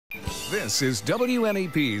This is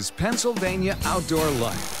WNEP's Pennsylvania Outdoor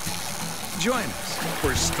Life. Join us for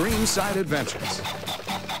streamside adventures.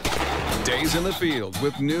 Days in the field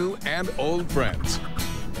with new and old friends.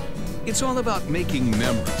 It's all about making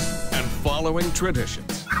memories and following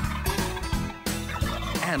traditions.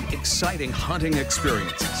 And exciting hunting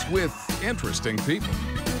experiences with interesting people.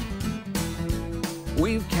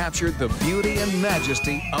 We've captured the beauty and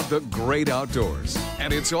majesty of the great outdoors,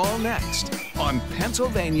 and it's all next on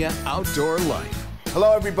Pennsylvania Outdoor Life.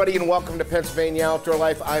 Hello everybody and welcome to Pennsylvania Outdoor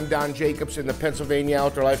Life. I'm Don Jacobs in the Pennsylvania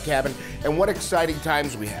Outdoor Life cabin, and what exciting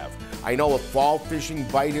times we have. I know a fall fishing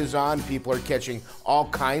bite is on, people are catching all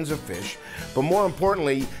kinds of fish, but more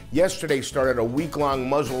importantly, yesterday started a week-long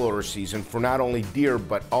muzzleloader season for not only deer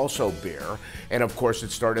but also bear, and of course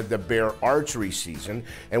it started the bear archery season,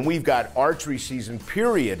 and we've got archery season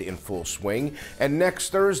period in full swing, and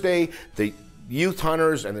next Thursday the youth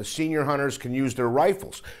hunters and the senior hunters can use their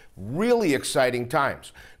rifles. Really exciting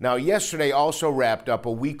times. Now yesterday also wrapped up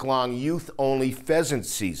a week-long youth-only pheasant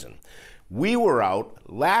season. We were out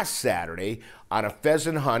last Saturday on a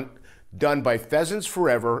pheasant hunt done by Pheasants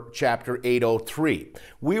Forever, Chapter 803.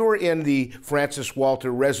 We were in the Francis Walter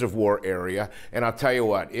Reservoir area, and I'll tell you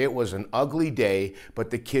what, it was an ugly day, but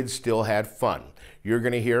the kids still had fun. You're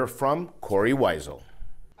going to hear from Corey Weisel.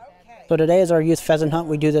 So today is our youth pheasant hunt.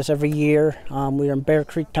 We do this every year. We're in Bear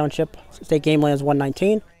Creek Township, State Game Lands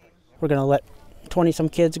 119. We're going to let 20-some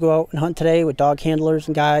kids go out and hunt today with dog handlers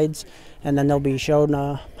and guides, and then they'll be shown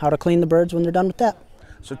how to clean the birds when they're done with that.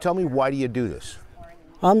 So tell me, why do you do this?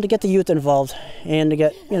 To get the youth involved and to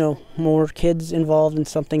get, more kids involved in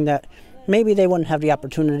something that maybe they wouldn't have the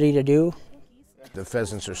opportunity to do. The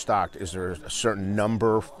pheasants are stocked. Is there a certain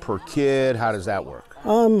number per kid? How does that work?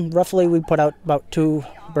 Roughly we put out about 2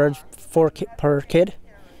 birds per kid.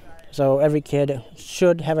 So every kid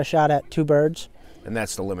should have a shot at 2 birds. And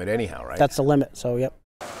that's the limit anyhow, right? That's the limit, so yep.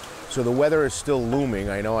 So the weather is still looming.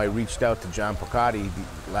 I know I reached out to John Picotti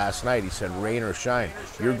last night. He said rain or shine.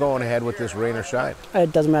 You're going ahead with this rain or shine?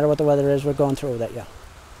 It doesn't matter what the weather is, we're going through with it,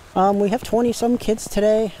 yeah. We have 20-some kids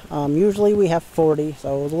today. Usually we have 40,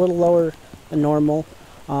 so it was a little lower than normal.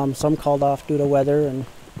 Some called off due to weather and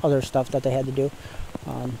other stuff that they had to do.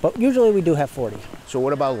 But usually we do have 40. So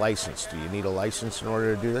what about license? Do you need a license in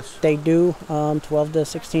order to do this? They do. 12 to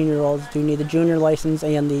 16-year-olds do need the junior license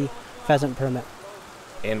and the pheasant permit.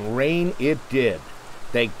 And rain it did.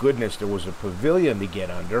 Thank goodness there was a pavilion to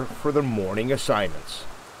get under for the morning assignments.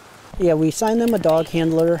 Yeah, we assign them a dog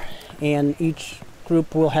handler, and each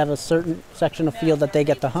group will have a certain section of field that they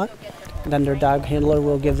get to hunt. And then their dog handler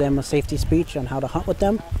will give them a safety speech on how to hunt with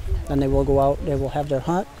them. Then they will go out, they will have their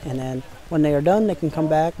hunt, and then when they are done, they can come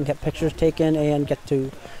back and get pictures taken and get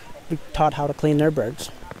to be taught how to clean their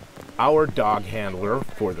birds. Our dog handler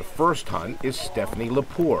for the first hunt is Stephanie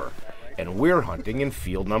Lepore, and we're hunting in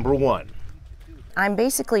field number 1. I'm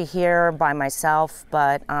basically here by myself,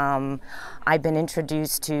 but I've been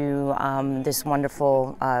introduced to this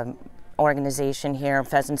wonderful organization here,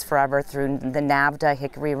 Pheasants Forever, through the NAVDA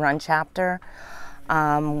Hickory Run chapter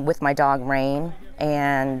with my dog Rain.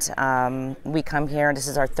 And we come here, this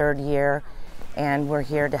is our 3rd year, and we're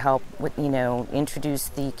here to help with, introduce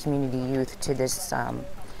the community youth to this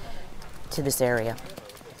area.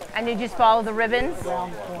 And you just follow the ribbons?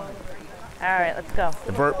 All right, let's go.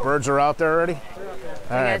 The birds are out there already?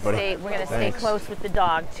 All right, buddy. We're going to stay close with the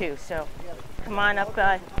dog, too. So come on up,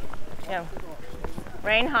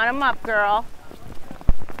 Rain, hunt them up, girl.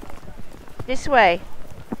 This way.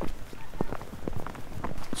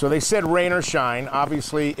 So they said rain or shine.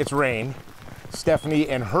 Obviously, it's rain. Stephanie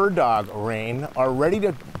and her dog, Rain, are ready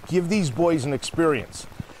to give these boys an experience.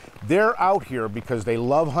 They're out here because they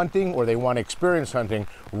love hunting or they want to experience hunting,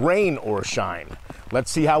 rain or shine. Let's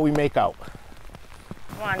see how we make out.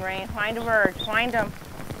 Come on, Rain, find a bird, find them.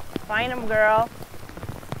 Find them, girl.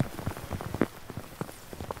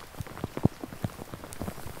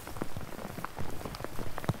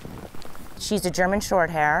 She's a German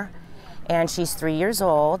Shorthair, and she's 3 years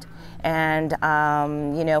old. And,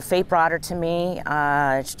 fate brought her to me.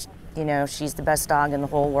 She's the best dog in the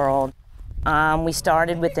whole world. We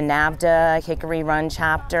started with the NAVDA Hickory Run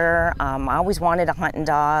chapter. I always wanted a hunting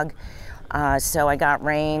dog, so I got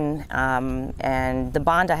Rain. And the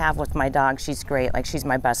bond I have with my dog, she's great. Like, she's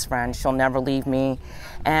my best friend. She'll never leave me.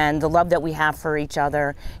 And the love that we have for each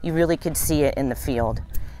other, you really could see it in the field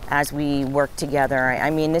as we work together. I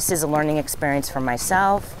mean, this is a learning experience for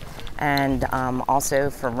myself and also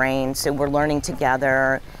for Rain. So we're learning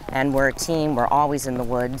together, and we're a team. We're always in the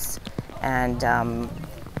woods. And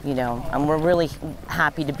and we're really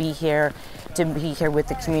happy to be here with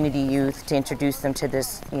the community youth to introduce them to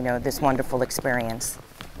this, this wonderful experience.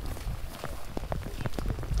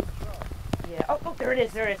 Yeah. Oh, there it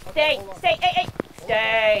is. There it is. Stay. Stay. Hey, hey.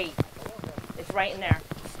 Stay. It's right in there.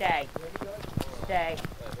 Stay. Stay.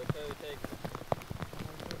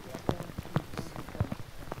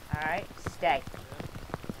 All right. Stay.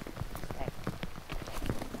 Stay.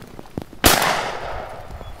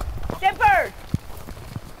 Dead bird.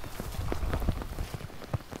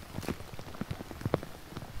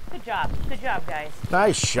 Good job. Good job, guys.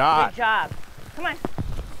 Nice shot. Good job. Come on.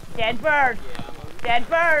 Dead bird. Dead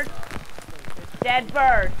bird. Dead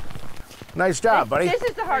bird. Nice job, buddy. This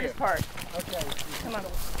is the hardest part. Okay. Come on.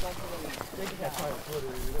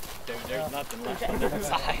 There's nothing left on the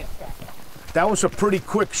side. That was a pretty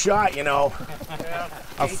quick shot, you know.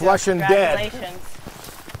 A flush and dead. Congratulations.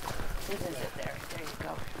 This is it there. There you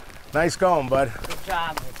go. Nice going, bud. Good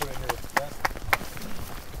job.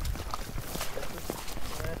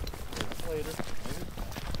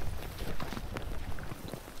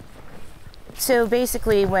 So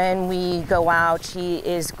basically when we go out, she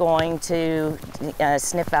is going to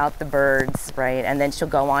sniff out the birds, right? And then she'll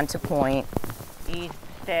go on to point.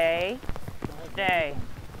 Stay. Stay.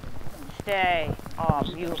 Stay. Oh,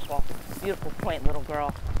 beautiful. Beautiful point, little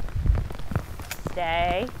girl.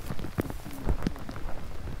 Stay.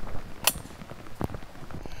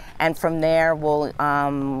 And from there, we'll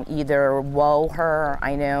either whoa her.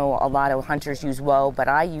 I know a lot of hunters use whoa, but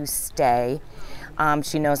I use stay.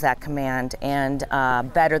 She knows that command, and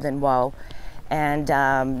better than whoa. And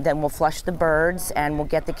then we'll flush the birds, and we'll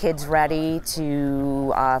get the kids ready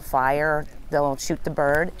to fire. They'll shoot the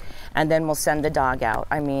bird, and then we'll send the dog out.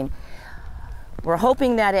 I mean, we're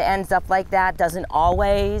hoping that it ends up like that. Doesn't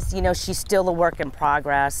always. You know, she's still a work in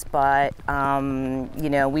progress, but you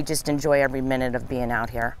know, we just enjoy every minute of being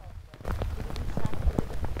out here.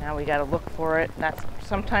 Now we got to look for it. That's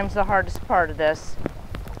sometimes the hardest part of this.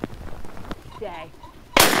 Stay.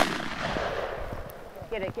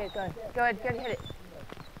 Get it, go ahead. Go ahead, hit it.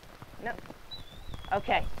 No.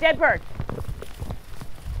 Okay, dead bird.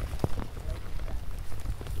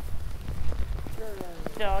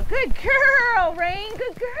 So, good girl, Rain,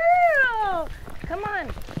 good girl. Come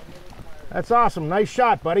on. That's awesome. Nice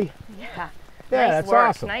shot, buddy. Yeah. Yeah, Nice that's work.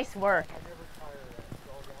 awesome. Nice work.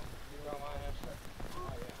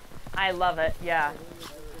 I love it, yeah.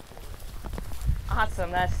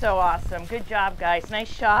 Awesome, that's so awesome. Good job, guys.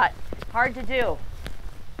 Nice shot. Hard to do.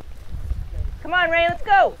 Come on, Ray, let's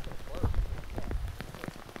go.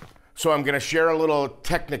 So I'm going to share a little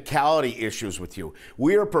technicality issues with you.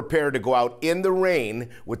 We are prepared to go out in the rain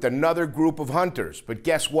with another group of hunters, but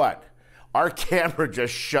guess what? Our camera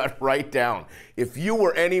just shut right down. If you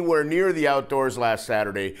were anywhere near the outdoors last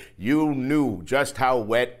Saturday, you knew just how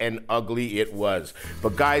wet and ugly it was.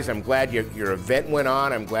 But guys, I'm glad your event went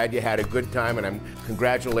on. I'm glad you had a good time, and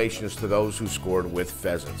congratulations to those who scored with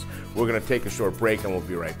pheasants. We're going to take a short break, and we'll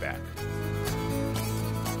be right back.